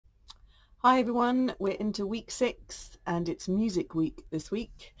Hi everyone, we're into week 6 and it's music week this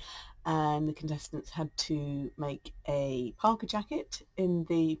week, and the contestants had to make a parka jacket in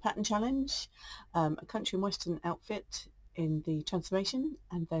the pattern challenge, a country and western outfit in the transformation,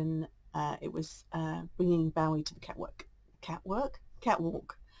 and then it was bringing Bowie to the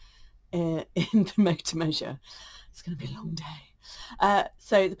catwalk in the make to measure. It's going to be a long day.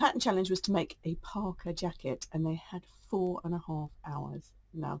 So the pattern challenge was to make a parka jacket, and they had 4.5 hours.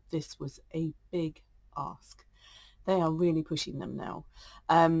 Now this was a big ask. They are really pushing them now.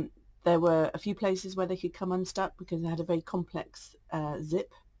 There were a few places where they could come unstuck because they had a very complex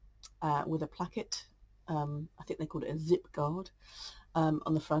zip with a placket. I think they called it a zip guard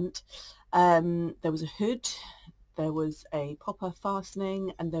on the front. There was a hood, there was a popper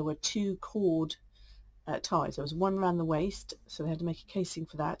fastening, and there were 2 cord ties. There was one around the waist, so they had to make a casing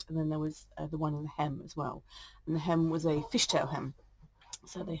for that, and then there was the one in the hem as well. And the hem was a fishtail hem,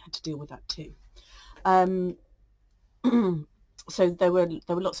 so they had to deal with that too. So there were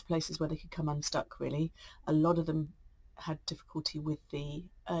lots of places where they could come unstuck. Really, a lot of them had difficulty with the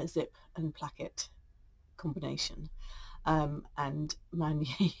zip and placket combination, and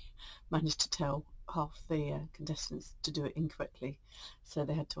Mandy managed to tell half the contestants to do it incorrectly, so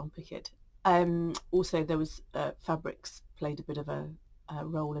they had to unpick it. Also, there was fabrics played a bit of a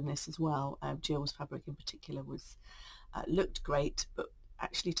role in this as well. Jill's fabric in particular was looked great, but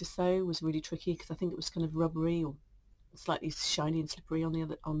actually to sew was really tricky because I think it was kind of rubbery or slightly shiny and slippery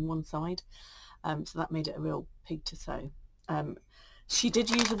on one side, so that made it a real pig to sew. She did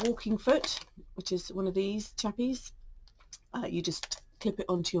use a walking foot, which is one of these chappies. You just clip it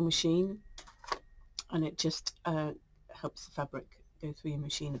onto your machine, and it just helps the fabric go through your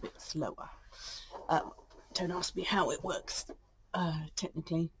machine a bit slower. Don't ask me how it works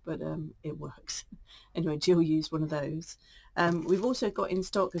technically, but it works. Anyway, Jill used one of those. We've also got in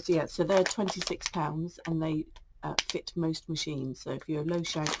stock, so they're £26 and they fit most machines. So if you're a low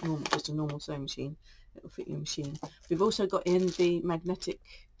shank, just a normal sewing machine, it will fit your machine. We've also got in the magnetic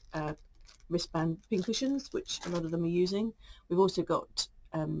wristband pincushions, which a lot of them are using. We've also got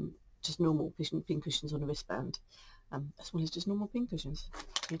just normal pincushions on a wristband, as well as just normal pincushions.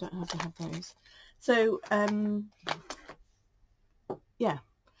 You don't have to have those. So yeah,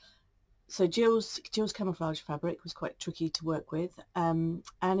 so Jill's camouflage fabric was quite tricky to work with.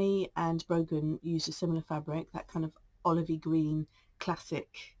 Annie and Brogan used a similar fabric, that kind of olivey green classic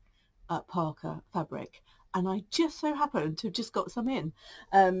parka fabric, and I just so happened to have just got some in.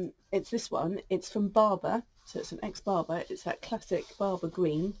 It's this one. It's from Barber, so it's an ex-Barber. It's that classic Barber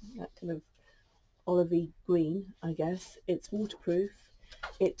green, that kind of olivey green, I guess. It's waterproof.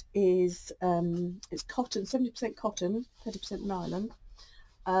 It is it's cotton, 70% cotton, 30% nylon,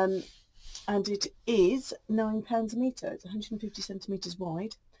 and it is £9 a metre. It's 150 centimetres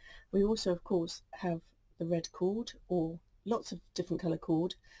wide. We also, of course, have the red cord, or lots of different colour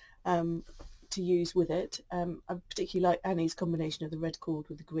cord to use with it. I particularly like Annie's combination of the red cord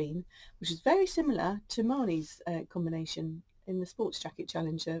with the green, which is very similar to Marnie's combination in the sports jacket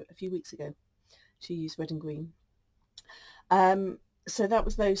challenge a few weeks ago. She used red and green. So that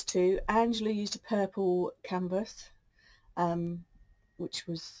was those two. Angela used a purple canvas, which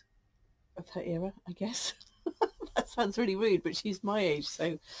was of her era, I guess. That sounds really rude, but she's my age,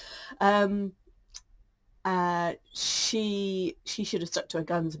 so she should have stuck to her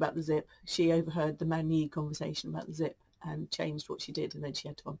guns about the zip. She overheard the Manu conversation about the zip and changed what she did, and then she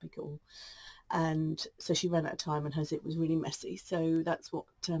had to unpick it all, and so she ran out of time and her zip was really messy, so that's what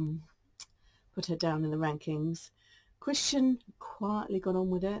put her down in the rankings. Christian quietly got on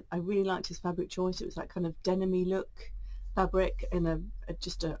with it. I really liked his fabric choice. It was that kind of denim-y look fabric in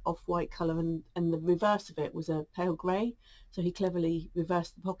just a off-white colour, and the reverse of it was a pale grey, so he cleverly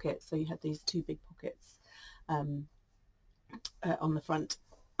reversed the pockets, so you had these 2 big pockets on the front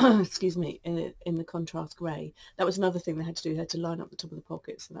excuse me, in the contrast grey. That was another thing they had to do. They had to line up the top of the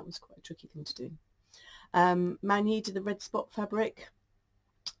pockets, and that was quite a tricky thing to do. Manu did the red spot fabric.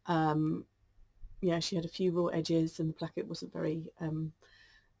 Yeah, she had a few raw edges and the placket wasn't very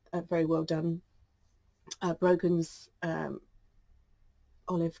well done. Brogan's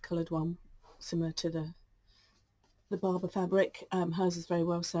olive coloured one, similar to the Barber fabric, hers is very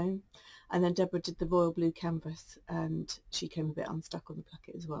well sewn. And then Deborah did the royal blue canvas, and she came a bit unstuck on the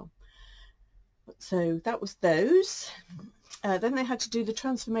placket as well. So that was those. Then they had to do the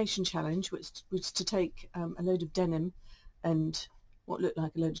transformation challenge, which was to take a load of denim and what looked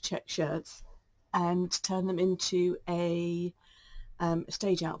like a load of check shirts and turn them into a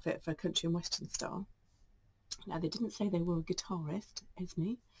stage outfit for a country and western star. Now, they didn't say they were a guitarist,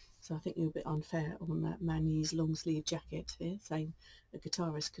 Esme, So I think you're a bit unfair on that Manny's long sleeve jacket here, saying a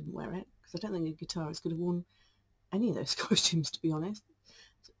guitarist couldn't wear it, because I don't think a guitarist could have worn any of those costumes, to be honest.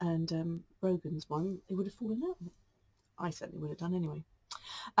 And Brogan's one, it would have fallen out. I certainly would have done anyway.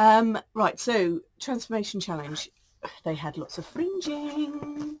 Right, so transformation challenge. They had lots of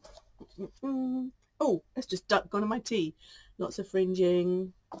fringing. Oh, that's just gone on my tea. Lots of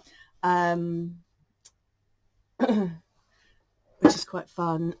fringing, which is quite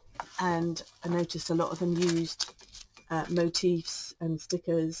fun. And I noticed a lot of them used motifs and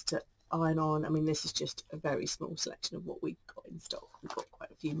stickers to iron on. I mean, this is just a very small selection of what we've got in stock. We've got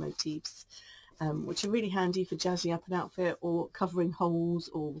quite a few motifs, which are really handy for jazzing up an outfit or covering holes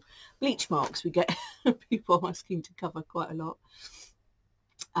or bleach marks. We get people asking to cover quite a lot.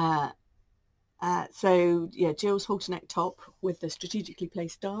 So yeah, Jill's halter neck top with the strategically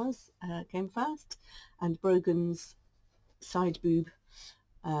placed stars came first, and Brogan's side boob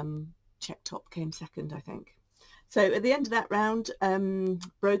check top came second, I think. So at the end of that round,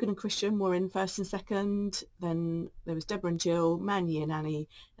 Brogan and Christian were in first and second. Then there was Deborah and Jill, Manny and Annie,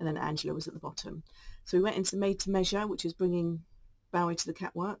 and then Angela was at the bottom. So we went into Made to Measure, which is bringing Bowie to the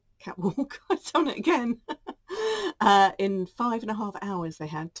catwalk. I've done it again. In 5.5 hours they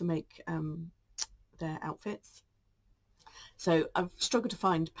had to make their outfits. So I've struggled to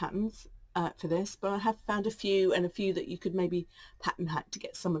find patterns for this, but I have found a few, and a few that you could maybe pattern hack to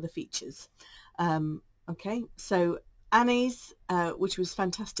get some of the features. Okay, so Annie's, which was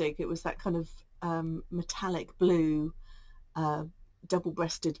fantastic, it was that kind of metallic blue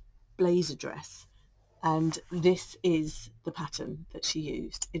double-breasted blazer dress, and this is the pattern that she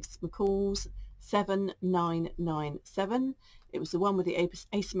used. It's McCall's 7997. It was the one with the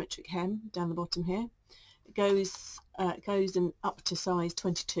asymmetric hem down the bottom here. It goes in up to size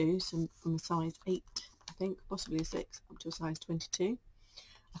 22, so from a size 8, I think, possibly a 6, up to a size 22.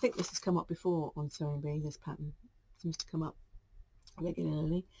 I think this has come up before on Sewing Bee, this pattern seems to come up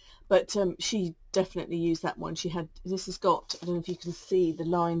regularly, but she definitely used that one. She had, this has got, I don't know if you can see the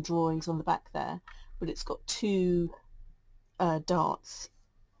line drawings on the back there, but it's got 2 darts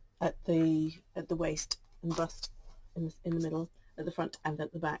at the waist and bust in the middle, at the front and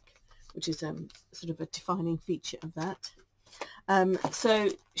at the back, which is sort of a defining feature of that. So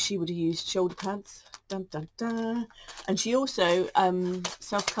she would have used shoulder pads, dun, dun, dun. And she also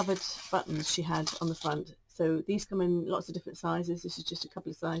self-covered buttons she had on the front. So these come in lots of different sizes. This is just a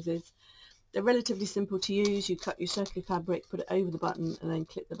couple of sizes. They're relatively simple to use. You cut your circular fabric, put it over the button, and then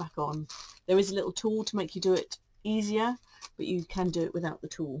clip the back on. There is a little tool to make you do it easier, but you can do it without the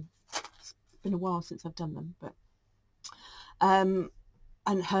tool. It's been a while since I've done them, but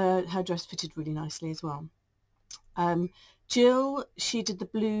and her dress fitted really nicely as well. Jill, she did the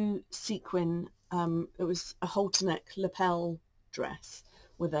blue sequin. It was a halter neck lapel dress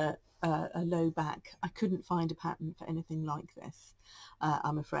with a low back. I couldn't find a pattern for anything like this,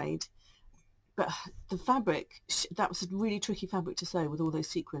 I'm afraid. But the fabric, that was a really tricky fabric to sew with all those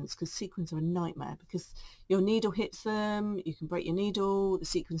sequins, because sequins are a nightmare, because your needle hits them, you can break your needle, the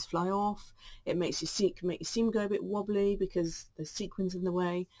sequins fly off, it makes your seam go a bit wobbly because there's sequins in the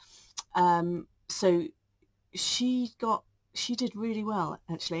way. So she did really well,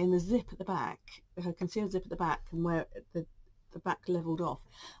 actually, and the zip at the back, her concealed zip at the back, and where the back leveled off,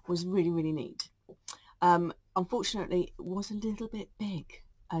 was really, really neat. Unfortunately, it was a little bit big,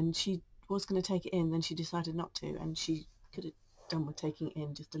 and she was going to take it in, then she decided not to, and she could have done with taking it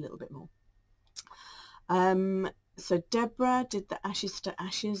in just a little bit more. So Deborah did the Ashes to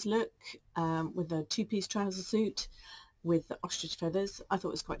Ashes look with a 2-piece trouser suit with the ostrich feathers. I thought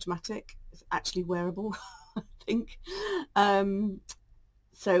it was quite dramatic. It's actually wearable, I think.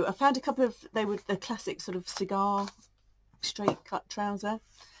 So I found a couple of, they were the classic sort of cigar straight cut trouser.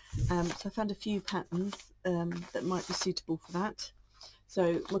 So I found a few patterns that might be suitable for that.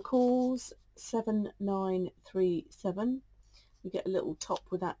 So McCall's 7937. You get a little top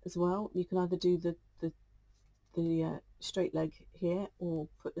with that as well. You can either do the straight leg here, or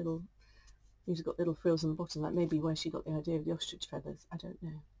put little, you've got little frills on the bottom. That may be where she got the idea of the ostrich feathers. I don't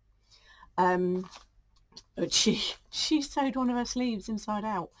know. But she sewed one of her sleeves inside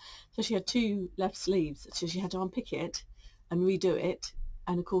out, so she had 2 left sleeves. So she had to unpick it and redo it,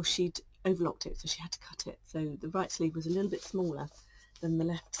 and of course she'd overlocked it, so she had to cut it. So the right sleeve was a little bit smaller than the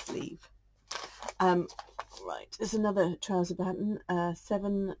left sleeve. Right, there's another trouser pattern,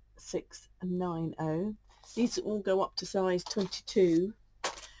 7690. These all go up to size 22,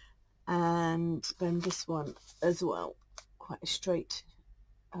 and then this one as well, quite a straight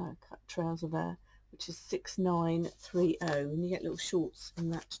cut trouser there, which is 6930, and you get little shorts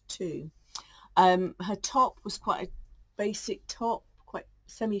in that too. Her top was quite a basic top, quite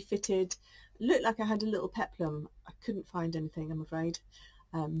semi-fitted. Looked like I had a little peplum. I couldn't find anything, I'm afraid,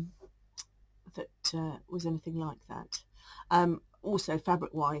 that was anything like that. Also,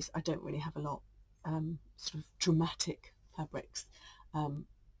 fabric-wise, I don't really have a lot sort of dramatic fabrics,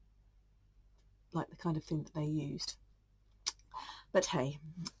 like the kind of thing that they used. But hey,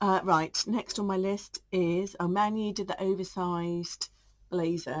 right, next on my list is, oh, Manny did the oversized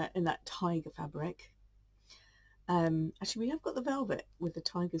blazer in that tiger fabric. Actually, we have got the velvet with the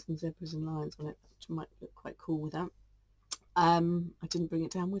tigers and zebras and lions on it, which might look quite cool with that. I didn't bring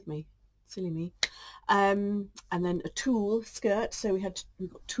it down with me, silly me. And then a tulle skirt, so we've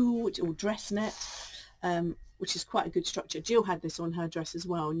got tulle, which will dress net, which is quite a good structure. Jill had this on her dress as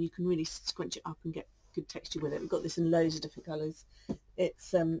well, and you can really scrunch it up and get good texture with it. We've got this in loads of different colours.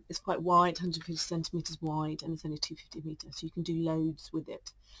 It's quite wide, 150 centimetres wide, and it's only 250 metres, so you can do loads with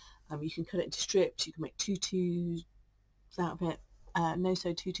it. You can cut it into strips, you can make tutus out of it,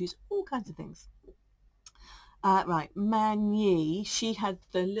 no-sew tutus, all kinds of things. Right, Mani, she had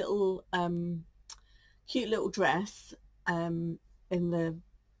the little cute little dress in the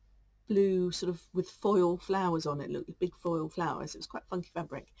blue, sort of with foil flowers on it, look, big foil flowers. It was quite funky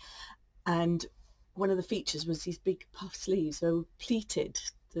fabric, and one of the features was these big puff sleeves, so pleated.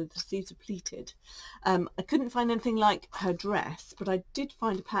 The sleeves are pleated. I couldn't find anything like her dress, but I did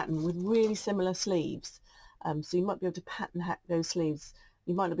find a pattern with really similar sleeves. So you might be able to pattern hack those sleeves.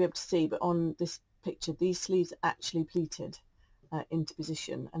 You might not be able to see, but on this picture, these sleeves are actually pleated into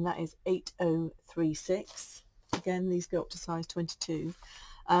position, and that is 8036. Again, these go up to size 22.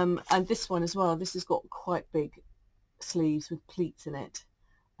 And this one as well, this has got quite big sleeves with pleats in it.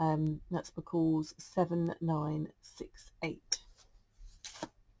 That's because 7968.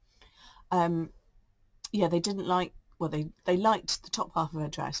 Yeah, they didn't like, well, they liked the top half of her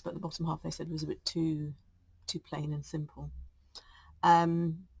dress, but the bottom half they said was a bit too plain and simple.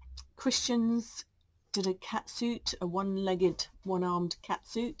 Christians did a catsuit, a one-legged, one-armed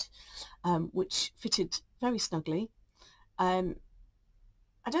catsuit, which fitted very snugly. I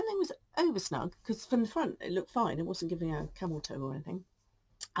don't think it was over snug, because from the front it looked fine. It wasn't giving a camel toe or anything.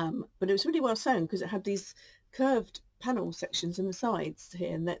 But it was really well sewn, because it had these curved panel sections in the sides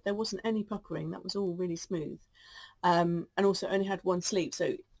here, and there wasn't any puckering. That was all really smooth, and also only had one sleeve,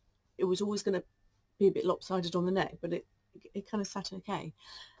 so it was always going to be a bit lopsided on the neck, but it kind of sat okay.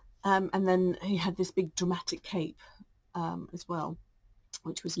 And then he had this big dramatic cape as well,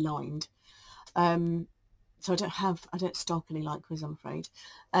 which was lined. So I don't stock any lycras, I'm afraid.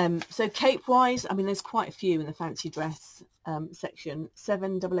 So cape wise, I mean, there's quite a few in the fancy dress section.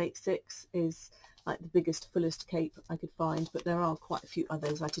 7886 is like the biggest, fullest cape I could find, but there are quite a few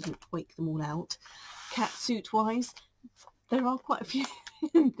others. I didn't wake them all out. Catsuit wise, there are quite a few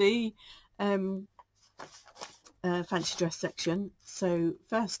in the fancy dress section. So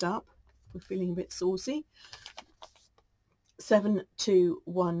first up, we're feeling a bit saucy.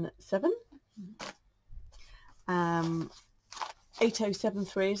 7217.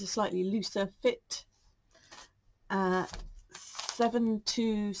 8073 is a slightly looser fit.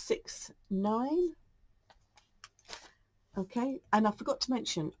 7269. Okay, and I forgot to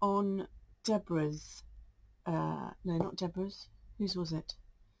mention on Deborah's, no, not Deborah's, whose was it?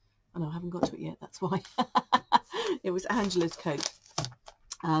 Oh no, I haven't got to it yet, that's why. It was Angela's coat.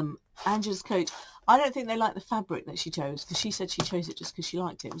 Angela's coat, I don't think they liked the fabric that she chose, because she said she chose it just because she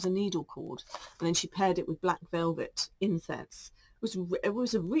liked it. It was a needle cord, and then she paired it with black velvet insets. It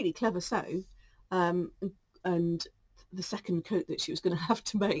was a really clever sew, and the second coat that she was going to have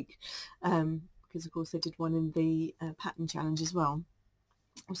to make, because of course they did one in the pattern challenge as well.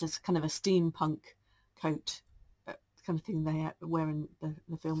 It was this kind of a steampunk coat, kind of thing they wear in the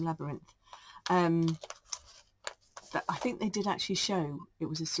film Labyrinth. That I think they did actually show it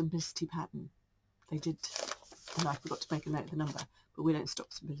was a Simplicity pattern. They did, and I forgot to make a note of the number, but we don't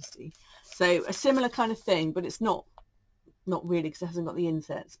stock Simplicity. So a similar kind of thing, but it's not really, because it hasn't got the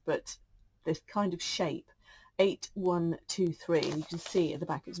insets, but this kind of shape. 8123, and you can see at the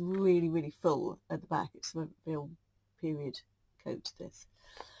back it's really, really full at the back. It's a real period coat, this.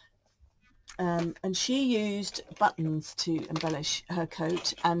 And she used buttons to embellish her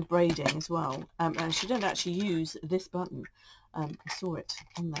coat, and braiding as well. And she didn't actually use this button. I saw it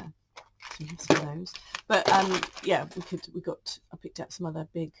on there. So you have some of those. But yeah, I picked out some other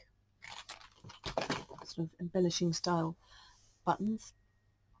big sort of embellishing style buttons.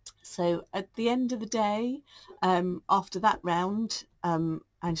 So at the end of the day, after that round,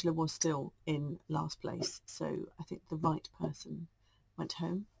 Angela was still in last place. So I think the right person went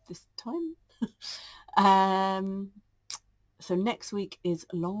home this time. So next week is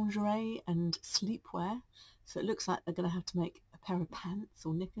lingerie and sleepwear. So it looks like they're going to have to make a pair of pants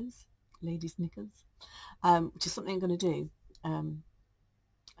or knickers, ladies' knickers, which is something I'm going to do.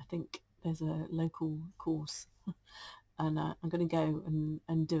 I think there's a local course and I'm going to go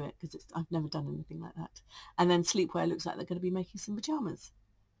and do it because I've never done anything like that. And then sleepwear looks like they're going to be making some pyjamas.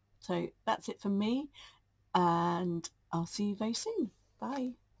 So that's it from me, and I'll see you very soon.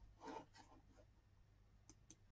 Bye.